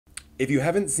If you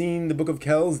haven't seen the Book of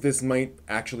Kells, this might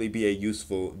actually be a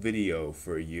useful video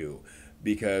for you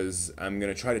because I'm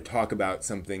going to try to talk about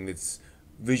something that's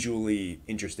visually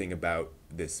interesting about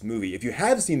this movie. If you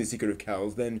have seen The Secret of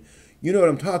Kells, then you know what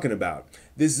I'm talking about.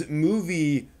 This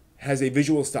movie has a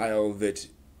visual style that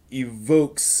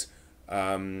evokes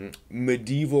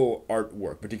medieval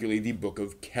artwork, particularly the Book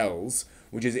of Kells,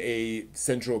 which is a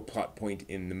central plot point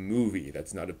in the movie.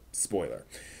 That's not a spoiler.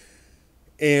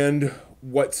 And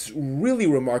what's really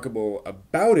remarkable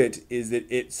about it is that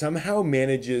it somehow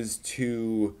manages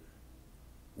to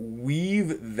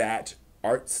weave that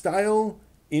art style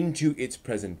into its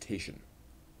presentation.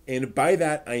 And by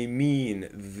that, I mean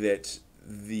that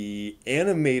the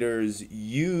animators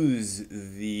use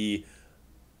the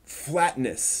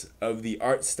flatness of the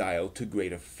art style to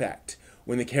great effect.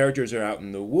 When the characters are out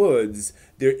in the woods,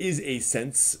 there is a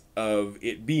sense of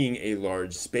it being a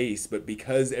large space, but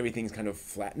because everything's kind of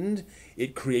flattened,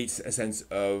 it creates a sense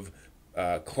of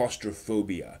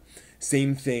claustrophobia.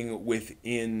 Same thing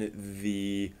within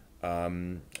the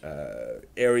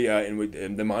area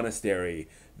in the monastery,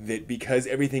 that because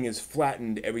everything is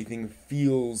flattened, everything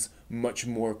feels much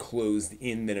more closed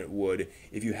in than it would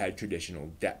if you had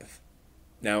traditional depth.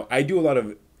 Now, I do a lot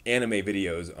of anime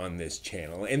videos on this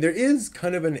channel, and there is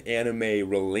kind of an anime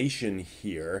relation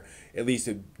here, at least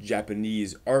a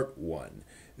Japanese art one.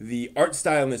 The art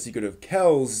style in The Secret of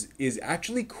Kells is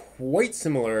actually quite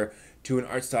similar to an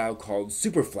art style called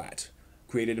super flat,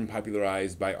 created and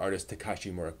popularized by artist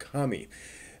Takashi Murakami.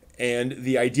 And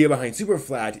the idea behind super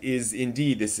flat is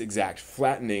indeed this exact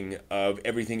flattening of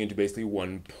everything into basically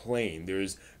one plane.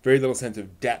 There's very little sense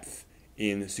of depth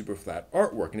in super flat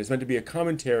artwork, and it's meant to be a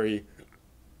commentary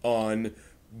on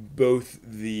both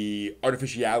the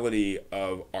artificiality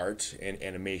of art and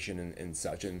animation and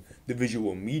such, and the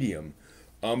visual medium,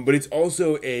 but it's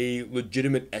also a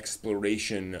legitimate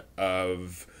exploration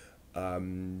of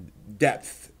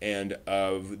depth and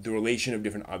of the relation of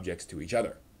different objects to each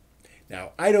other.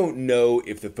 Now, I don't know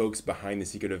if the folks behind The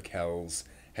Secret of Kells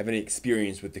have any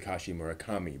experience with Takashi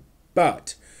Murakami,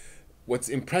 but what's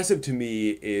impressive to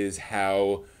me is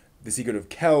how The Secret of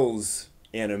Kells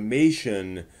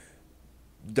animation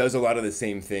does a lot of the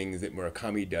same things that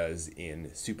Murakami does in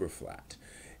Superflat.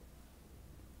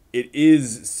 It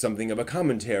is something of a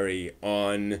commentary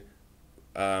on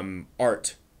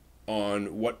art,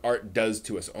 on what art does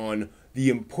to us, on the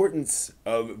importance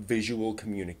of visual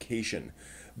communication,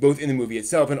 both in the movie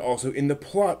itself and also in the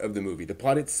plot of the movie. The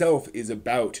plot itself is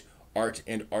about art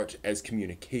and art as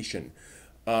communication.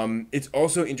 It's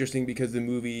also interesting because the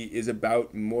movie is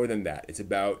about more than that. It's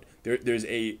about, there's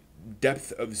a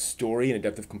depth of story and a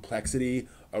depth of complexity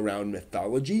around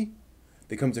mythology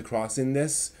that comes across in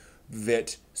this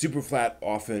that Superflat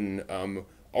often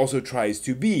also tries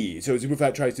to be. So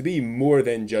Superflat tries to be more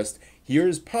than just,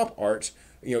 here's pop art,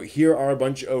 here are a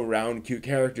bunch of round, cute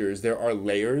characters. There are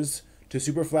layers to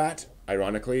Superflat.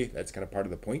 Ironically, that's kind of part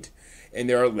of the point. And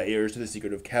there are layers to The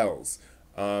Secret of Kells.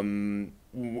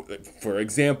 For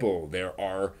example, there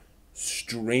are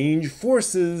strange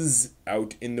forces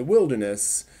out in the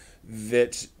wilderness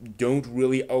that don't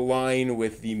really align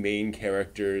with the main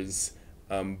character's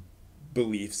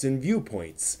beliefs and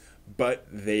viewpoints, but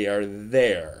they are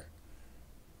there.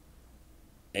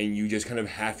 And you just kind of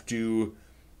have to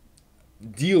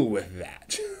deal with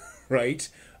that, right?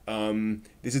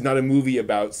 This is not a movie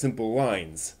about simple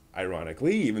lines,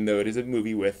 ironically, even though it is a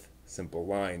movie with simple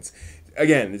lines.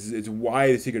 Again, it's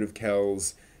why The Secret of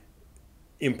Kells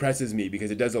impresses me, because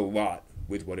it does a lot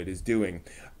with what it is doing.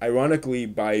 Ironically,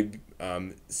 by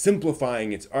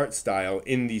simplifying its art style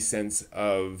in the sense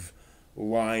of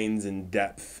lines and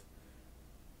depth,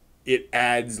 it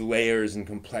adds layers and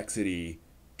complexity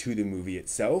to the movie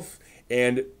itself.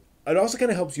 And it also kind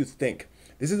of helps you think.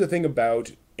 This is the thing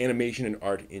about animation and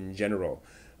art in general.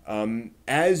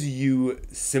 As you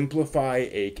simplify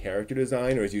a character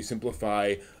design, or as you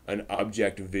simplify an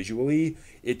object visually,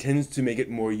 it tends to make it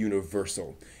more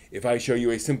universal. If I show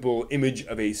you a simple image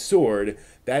of a sword,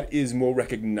 that is more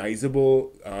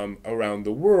recognizable around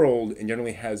the world and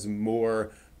generally has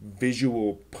more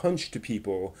visual punch to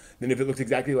people than if it looks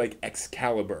exactly like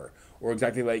Excalibur or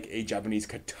exactly like a Japanese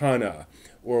katana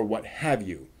or what have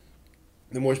you.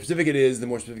 The more specific it is, the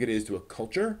more specific it is to a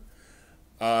culture.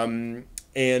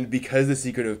 And because The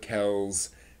Secret of Kells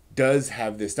does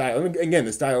have this style, and again,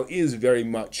 the style is very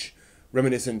much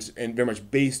reminiscent and very much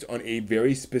based on a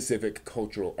very specific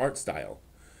cultural art style.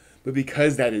 But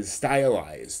because that is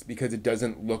stylized, because it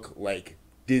doesn't look like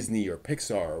Disney or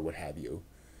Pixar or what have you,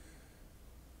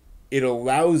 it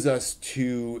allows us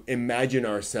to imagine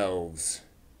ourselves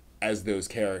as those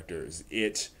characters.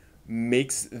 It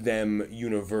makes them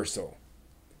universal.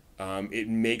 It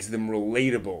makes them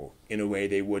relatable in a way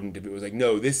they wouldn't if it was like,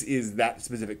 no, this is that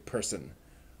specific person,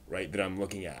 right, that I'm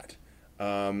looking at.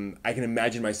 I can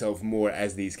imagine myself more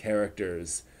as these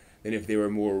characters than if they were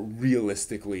more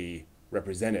realistically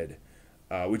represented,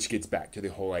 which gets back to the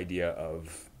whole idea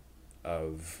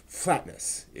of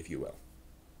flatness, if you will.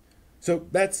 So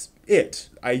that's it.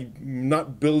 I'm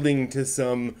not building to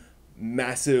some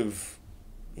massive,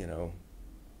 you know,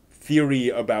 theory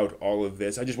about all of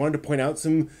this. I just wanted to point out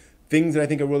some things that I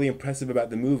think are really impressive about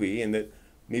the movie and that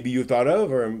maybe you thought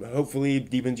of or hopefully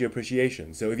deepens your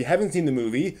appreciation. So if you haven't seen the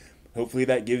movie, hopefully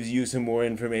that gives you some more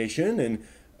information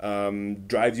and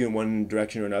drives you in one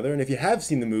direction or another. And if you have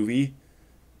seen the movie,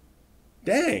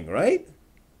 dang, right?